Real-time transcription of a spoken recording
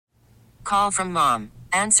Call from mom.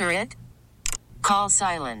 Answer it. Call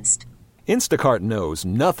silenced. Instacart knows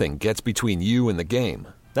nothing gets between you and the game.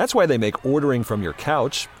 That's why they make ordering from your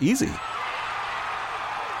couch easy.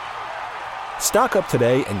 Stock up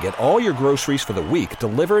today and get all your groceries for the week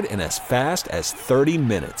delivered in as fast as 30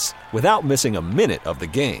 minutes without missing a minute of the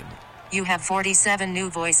game. You have 47 new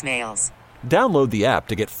voicemails. Download the app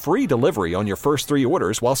to get free delivery on your first 3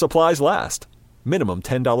 orders while supplies last. Minimum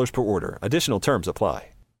 $10 per order. Additional terms apply.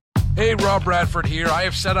 Hey, Rob Bradford here. I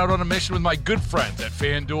have set out on a mission with my good friends at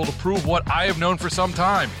FanDuel to prove what I have known for some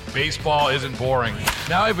time. Baseball isn't boring.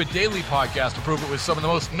 Now I have a daily podcast to prove it with some of the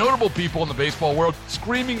most notable people in the baseball world,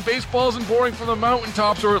 screaming baseball isn't boring from the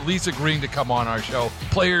mountaintops, or at least agreeing to come on our show.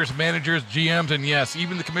 Players, managers, GMs, and yes,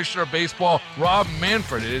 even the commissioner of baseball, Rob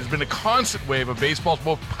Manfred. It has been a constant wave of baseball's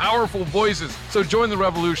most powerful voices. So join the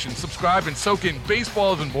revolution. Subscribe and soak in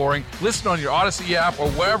Baseball Isn't Boring. Listen on your Odyssey app or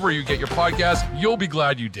wherever you get your podcasts. You'll be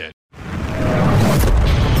glad you did.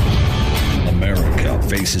 America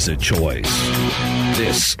faces a choice.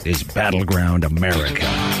 This is Battleground America.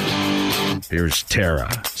 Here's Tara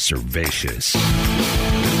Servatius.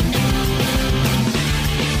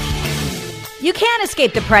 You can't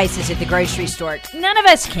escape the prices at the grocery store. None of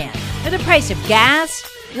us can. Or the price of gas.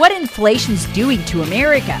 What inflation's doing to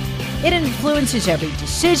America. It influences every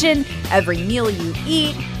decision, every meal you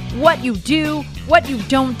eat, what you do, what you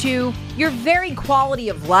don't do, your very quality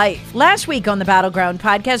of life. Last week on the Battleground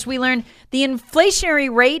podcast, we learned the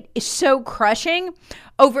inflationary rate is so crushing.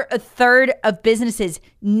 Over a third of businesses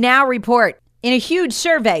now report in a huge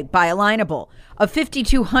survey by Alignable of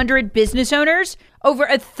 5,200 business owners, over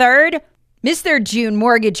a third missed their June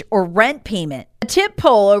mortgage or rent payment. A tip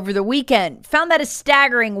poll over the weekend found that a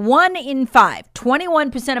staggering 1 in 5,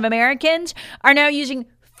 21% of Americans are now using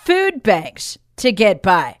food banks to get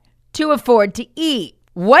by, to afford to eat.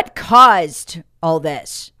 What caused all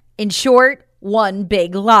this? In short, one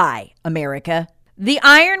big lie, America. The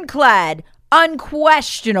ironclad,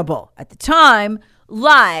 unquestionable at the time,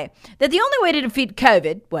 lie that the only way to defeat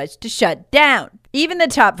COVID was to shut down. Even the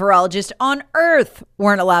top virologists on earth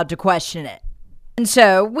weren't allowed to question it. And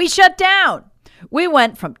so we shut down. We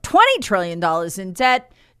went from $20 trillion in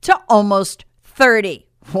debt to almost 30.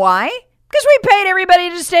 Why? Because we paid everybody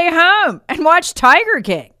to stay home and watch Tiger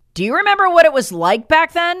King. Do you remember what it was like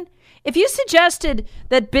back then? If you suggested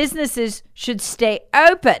that businesses should stay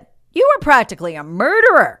open, you were practically a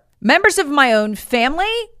murderer. Members of my own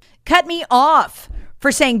family cut me off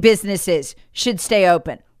for saying businesses should stay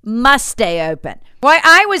open, must stay open. Why,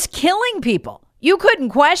 I was killing people. You couldn't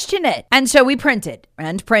question it. And so we printed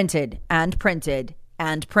and printed and printed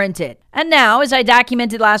and printed. And now, as I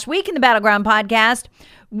documented last week in the Battleground podcast,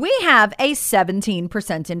 we have a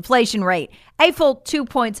 17% inflation rate, a full 2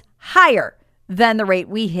 points higher than the rate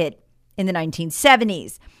we hit in the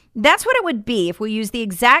 1970s. That's what it would be if we used the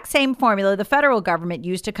exact same formula the federal government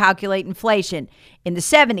used to calculate inflation in the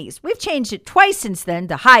 70s. We've changed it twice since then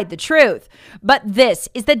to hide the truth. But this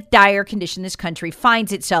is the dire condition this country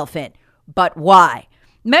finds itself in. But why?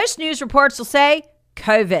 Most news reports will say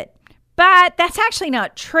COVID. But that's actually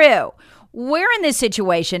not true. We're in this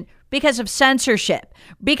situation because of censorship,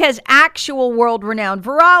 because actual world-renowned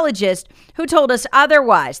virologists who told us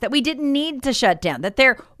otherwise, that we didn't need to shut down, that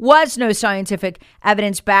there was no scientific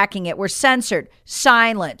evidence backing it, were censored,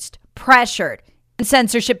 silenced, pressured. And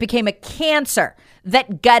censorship became a cancer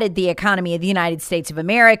that gutted the economy of the United States of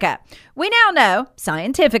America. We now know,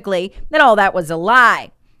 scientifically, that all that was a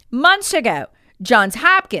lie. Months ago, Johns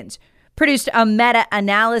Hopkins produced a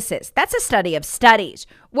meta-analysis. That's a study of studies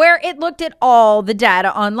where it looked at all the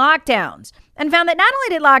data on lockdowns and found that not only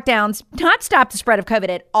did lockdowns not stop the spread of COVID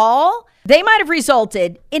at all, they might have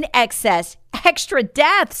resulted in extra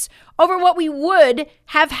deaths over what we would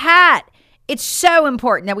have had. It's so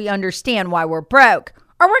important that we understand why we're broke,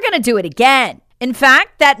 or we're going to do it again. In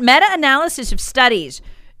fact, that meta-analysis of studies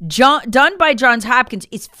done by Johns Hopkins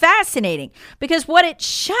is fascinating because what it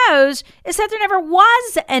shows is that there never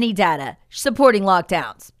was any data supporting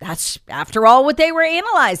lockdowns. That's, after all, what they were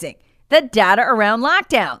analyzing, the data around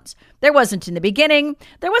lockdowns. There wasn't in the beginning,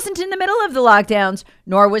 there wasn't in the middle of the lockdowns,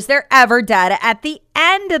 nor was there ever data at the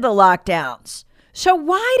end of the lockdowns. So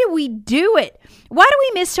why do we do it? Why do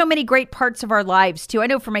we miss so many great parts of our lives too? I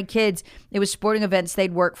know for my kids, it was sporting events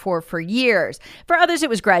they'd worked for years. For others, it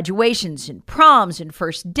was graduations and proms and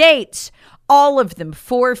first dates. All of them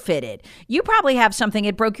forfeited. You probably have something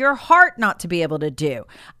it broke your heart not to be able to do.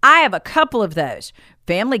 I have a couple of those.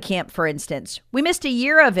 Family camp, for instance. We missed a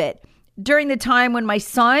year of it during the time when my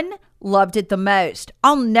son loved it the most.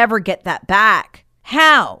 I'll never get that back.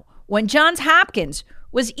 How? When Johns Hopkins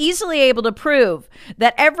was easily able to prove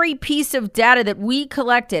that every piece of data that we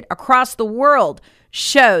collected across the world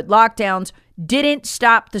showed lockdowns didn't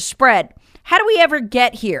stop the spread. How do we ever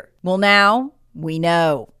get here? Well, now we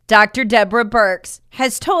know. Dr. Deborah Birx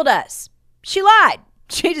has told us she lied.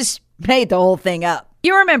 She just made the whole thing up.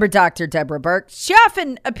 You remember Dr. Deborah Birx. She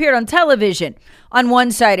often appeared on television on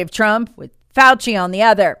one side of Trump with Fauci on the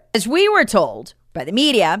other. As we were told by the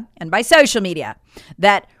media and by social media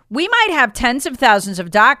that we might have tens of thousands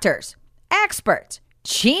of doctors, experts,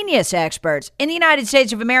 genius experts in the United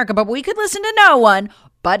States of America, but we could listen to no one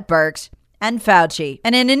but Birx and Fauci.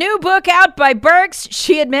 And in a new book out by Birx,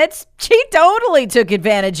 she admits she totally took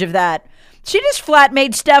advantage of that. She just flat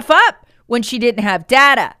made stuff up when she didn't have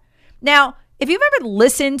data. Now, if you've ever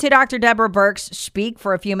listened to Dr. Deborah Birx speak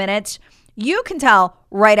for a few minutes, you can tell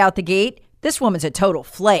right out the gate, this woman's a total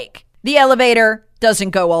flake. The elevator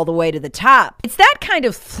doesn't go all the way to the top. It's that kind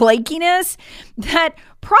of flakiness that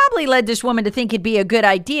probably led this woman to think it'd be a good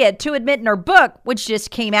idea to admit in her book, which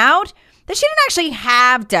just came out, that she didn't actually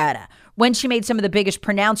have data when she made some of the biggest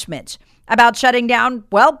pronouncements about shutting down,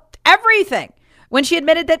 well, everything. When she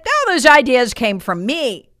admitted that, those ideas came from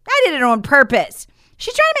me. I did it on purpose.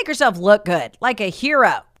 She's trying to make herself look good, like a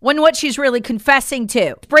hero, when what she's really confessing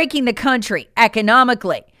to, breaking the country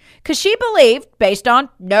economically. Because she believed, based on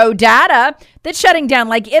no data, that shutting down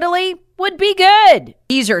like Italy would be good.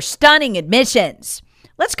 These are stunning admissions.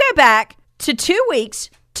 Let's go back to 2 weeks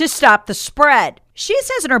to stop the spread. She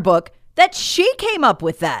says in her book that she came up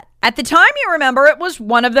with that. At the time, you remember, it was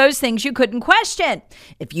one of those things you couldn't question.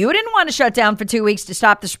 If you didn't want to shut down for 2 weeks to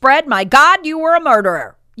stop the spread, my God, you were a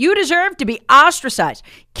murderer. You deserved to be ostracized,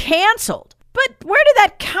 canceled. But where did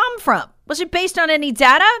that come from? Was it based on any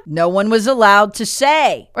data? No one was allowed to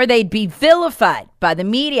say, or they'd be vilified by the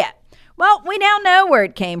media. Well, we now know where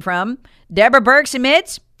it came from. Deborah Birx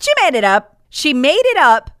admits she made it up. She made it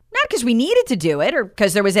up, not because we needed to do it or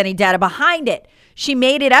because there was any data behind it. She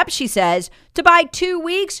made it up, she says, to buy 2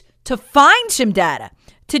 weeks to find some data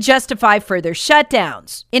to justify further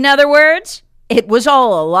shutdowns. In other words, it was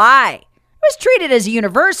all a lie. It was treated as a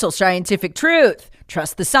universal scientific truth.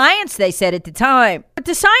 Trust the science, they said at the time. But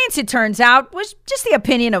the science, it turns out, was just the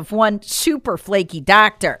opinion of one super flaky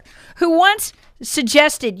doctor who once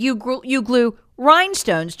suggested you glue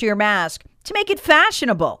rhinestones to your mask to make it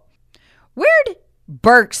fashionable. Where'd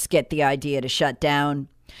Birx get the idea to shut down?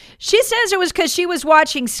 She says it was because she was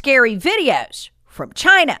watching scary videos from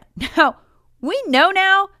China. Now, we know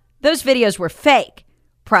now those videos were fake.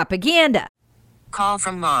 Propaganda. Call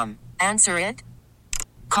from mom. Answer it.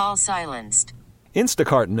 Call silenced.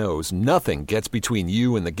 Instacart knows nothing gets between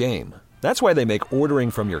you and the game. That's why they make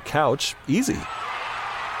ordering from your couch easy.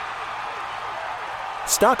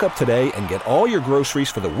 Stock up today and get all your groceries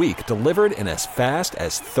for the week delivered in as fast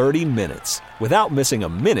as 30 minutes without missing a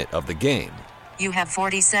minute of the game. You have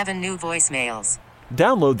 47 new voicemails.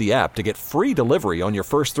 Download the app to get free delivery on your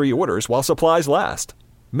first 3 orders while supplies last.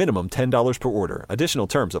 Minimum $10 per order. Additional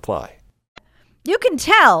terms apply. You can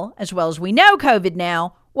tell, as well as we know COVID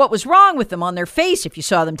now, what was wrong with them on their face if you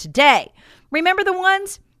saw them today. Remember the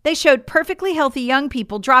ones? They showed perfectly healthy young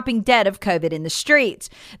people dropping dead of COVID in the streets.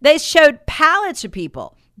 They showed pallets of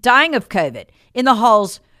people dying of COVID in the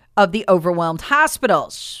halls of the overwhelmed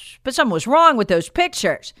hospitals. But something was wrong with those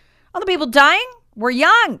pictures. All the people dying were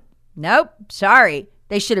young. Nope, sorry,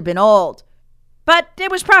 they should have been old. But it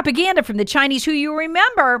was propaganda from the Chinese, who you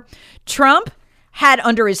remember Trump had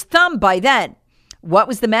under his thumb by then. What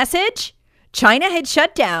was the message? China had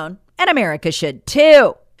shut down, and America should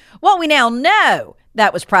too. Well, we now know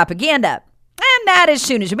that was propaganda, and that as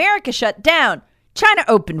soon as America shut down, China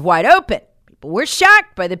opened wide open. People were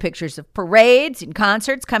shocked by the pictures of parades and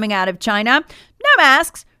concerts coming out of China. No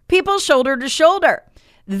masks, people shoulder to shoulder.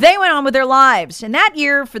 They went on with their lives, and that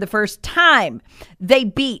year, for the first time, they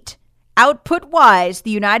beat, output-wise,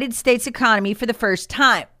 the United States economy for the first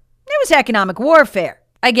time. It was economic warfare.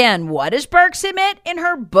 Again, what does Birx admit in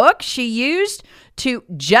her book she used to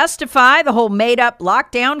justify the whole made-up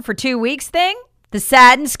lockdown for 2 weeks thing? The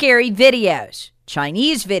sad and scary videos,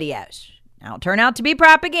 Chinese videos, now turn out to be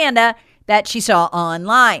propaganda that she saw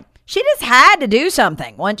online. She just had to do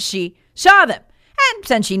something once she saw them. And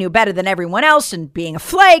since she knew better than everyone else and being a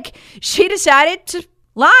flake, she decided to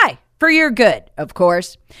lie. For your good, of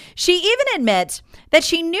course. She even admits that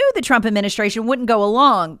she knew the Trump administration wouldn't go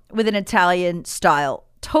along with an Italian-style,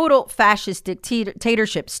 total fascist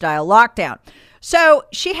dictatorship-style lockdown. So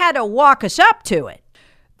she had to walk us up to it.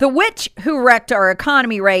 The witch who wrecked our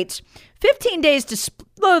economy rates 15 days to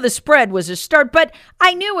slow the spread was a start, but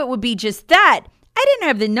I knew it would be just that. I didn't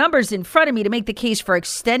have the numbers in front of me to make the case for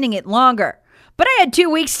extending it longer. But I had 2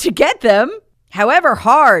 weeks to get them. However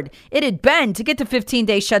hard it had been to get the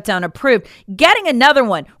 15-day shutdown approved, getting another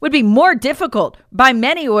one would be more difficult by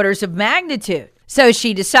many orders of magnitude. So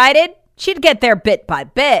she decided she'd get there bit by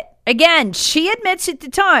bit. Again, she admits at the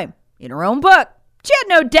time, in her own book, she had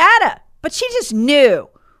no data, but she just knew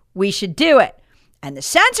we should do it. And the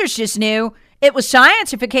censors just knew it was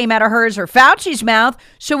science if it came out of hers or Fauci's mouth,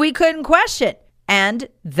 so we couldn't question. And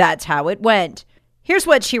that's how it went. Here's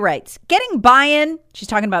what she writes. Getting buy-in, she's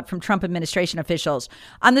talking about from Trump administration officials,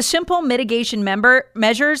 on the simple mitigation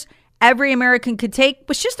measures every American could take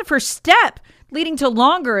was just the first step, leading to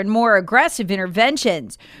longer and more aggressive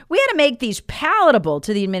interventions. We had to make these palatable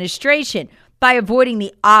to the administration by avoiding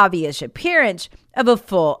the obvious appearance of a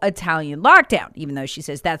full Italian lockdown, even though she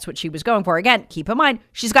says that's what she was going for. Again, keep in mind,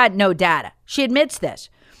 she's got no data. She admits this.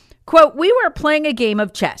 Quote, we were playing a game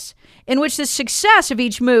of chess in which the success of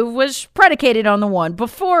each move was predicated on the one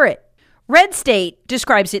before it. Red State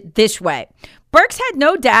describes it this way. Birx had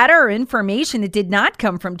no data or information that did not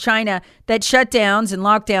come from China that shutdowns and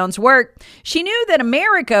lockdowns worked. She knew that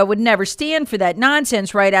America would never stand for that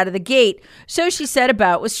nonsense right out of the gate, so she set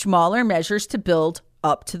about with smaller measures to build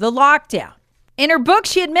up to the lockdown. In her book,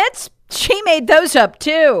 she admits she made those up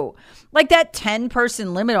too, like that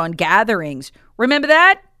 10-person limit on gatherings. Remember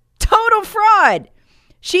that? Total fraud.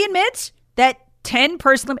 She admits that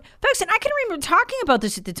 10-person limit. Folks, and I can remember talking about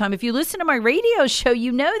this at the time. If you listen to my radio show,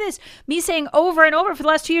 you know this. Me saying over and over for the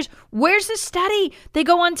last 2 years, where's the study? They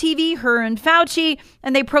go on TV, her and Fauci,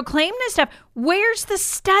 and they proclaim this stuff. Where's the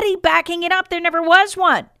study backing it up? There never was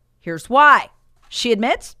one. Here's why. She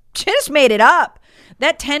admits she just made it up.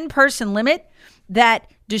 That 10-person limit that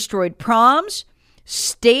destroyed proms,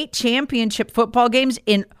 state championship football games,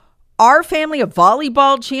 in our family, a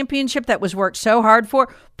volleyball championship that was worked so hard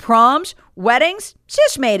for, proms, weddings,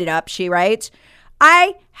 just made it up, she writes.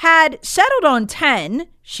 I had settled on 10,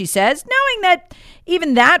 she says, knowing that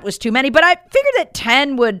even that was too many, but I figured that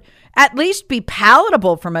 10 would at least be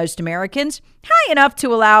palatable for most Americans, high enough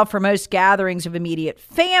to allow for most gatherings of immediate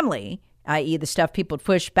family, i.e. the stuff people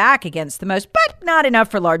push back against the most, but not enough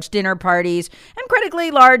for large dinner parties and critically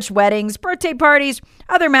large weddings, birthday parties,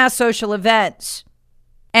 other mass social events.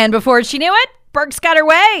 And before she knew it, Birx got her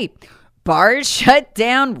way. Bars shut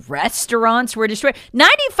down, restaurants were destroyed,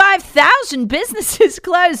 95,000 businesses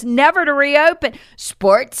closed, never to reopen,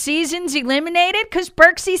 sports seasons eliminated because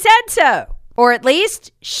Birxie said so. Or at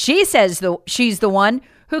least she says she's the one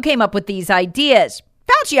who came up with these ideas.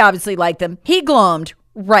 Fauci obviously liked them. He glommed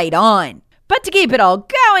right on. But to keep it all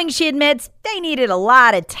going, she admits they needed a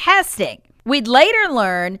lot of testing. We'd later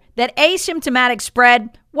learn that asymptomatic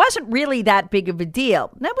spread wasn't really that big of a deal.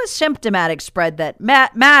 That was symptomatic spread that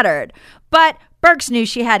mattered. But Birx knew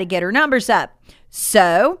she had to get her numbers up.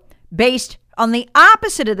 So, based on the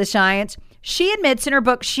opposite of the science, she admits in her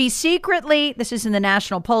book she secretly, this is in the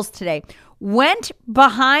National Pulse today, went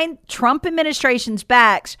behind Trump administration's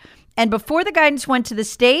backs, and before the guidance went to the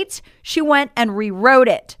states, she went and rewrote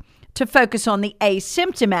it to focus on the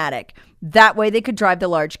asymptomatic. That way they could drive the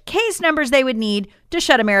large case numbers they would need to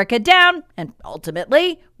shut America down and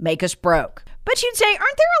ultimately make us broke. But you'd say,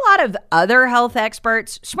 aren't there a lot of other health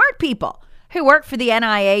experts, smart people, who work for the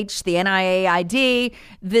NIH, the NIAID,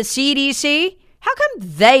 the CDC? How come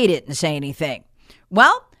they didn't say anything?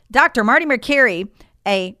 Well, Dr. Marty Makary,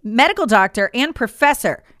 a medical doctor and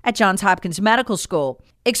professor at Johns Hopkins Medical School,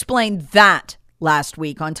 explained that last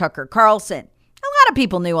week on Tucker Carlson. A lot of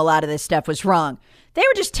people knew a lot of this stuff was wrong. They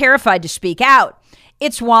were just terrified to speak out.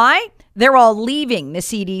 It's why they're all leaving the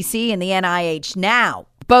CDC and the NIH now.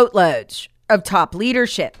 Boatloads of top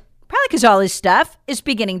leadership. Probably because all this stuff is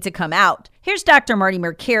beginning to come out. Here's Dr. Marty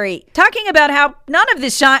Makary talking about how none of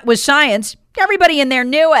this was science. Everybody in there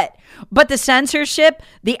knew it. But the censorship,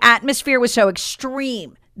 the atmosphere was so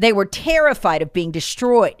extreme. They were terrified of being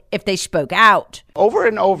destroyed if they spoke out. Over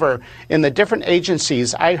and over in the different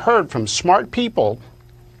agencies, I heard from smart people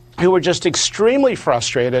who were just extremely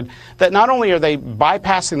frustrated that not only are they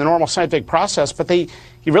bypassing the normal scientific process, but you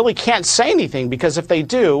really can't say anything, because if they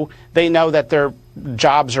do, they know that their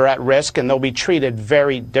jobs are at risk and they'll be treated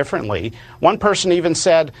very differently. One person even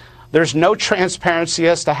said, there's no transparency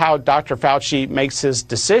as to how Dr. Fauci makes his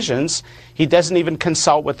decisions. He doesn't even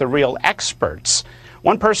consult with the real experts.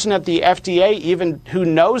 One person at the FDA, even who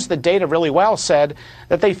knows the data really well, said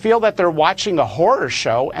that they feel that they're watching a horror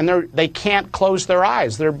show and they can't close their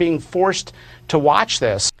eyes. They're being forced to watch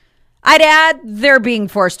this. I'd add they're being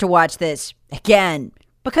forced to watch this again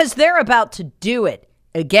because they're about to do it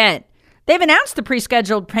again. They've announced the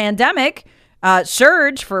pre-scheduled pandemic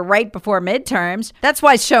surge for right before midterms. That's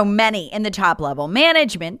why so many in the top-level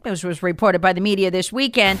management, as was reported by the media this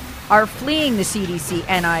weekend, are fleeing the CDC,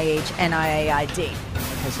 NIH, NIAID,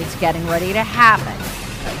 because it's getting ready to happen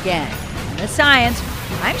again. And the science,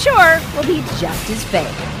 I'm sure, will be just as fake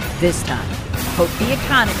this time. Hope the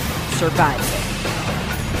economy survives it.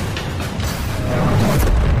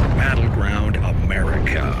 Battleground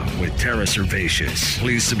America with Tara Servatius.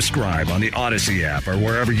 Please subscribe on the Odyssey app or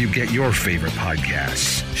wherever you get your favorite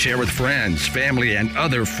podcasts. Share with friends, family, and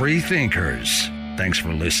other free thinkers. Thanks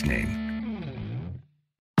for listening.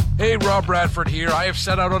 Hey, Rob Bradford here. I have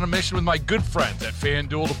set out on a mission with my good friends at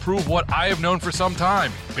FanDuel to prove what I have known for some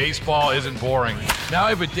time. Baseball isn't boring. Now I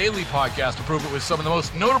have a daily podcast to prove it with some of the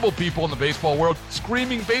most notable people in the baseball world,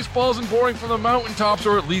 screaming baseball isn't boring from the mountaintops,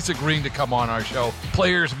 or at least agreeing to come on our show.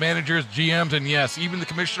 Players, managers, GMs, and yes, even the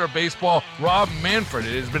commissioner of baseball, Rob Manfred.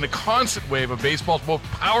 It has been a constant wave of baseball's most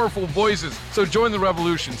powerful voices. So join the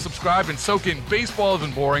revolution. Subscribe and soak in Baseball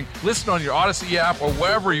Isn't Boring. Listen on your Odyssey app or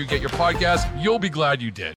wherever you get your podcasts. You'll be glad you did.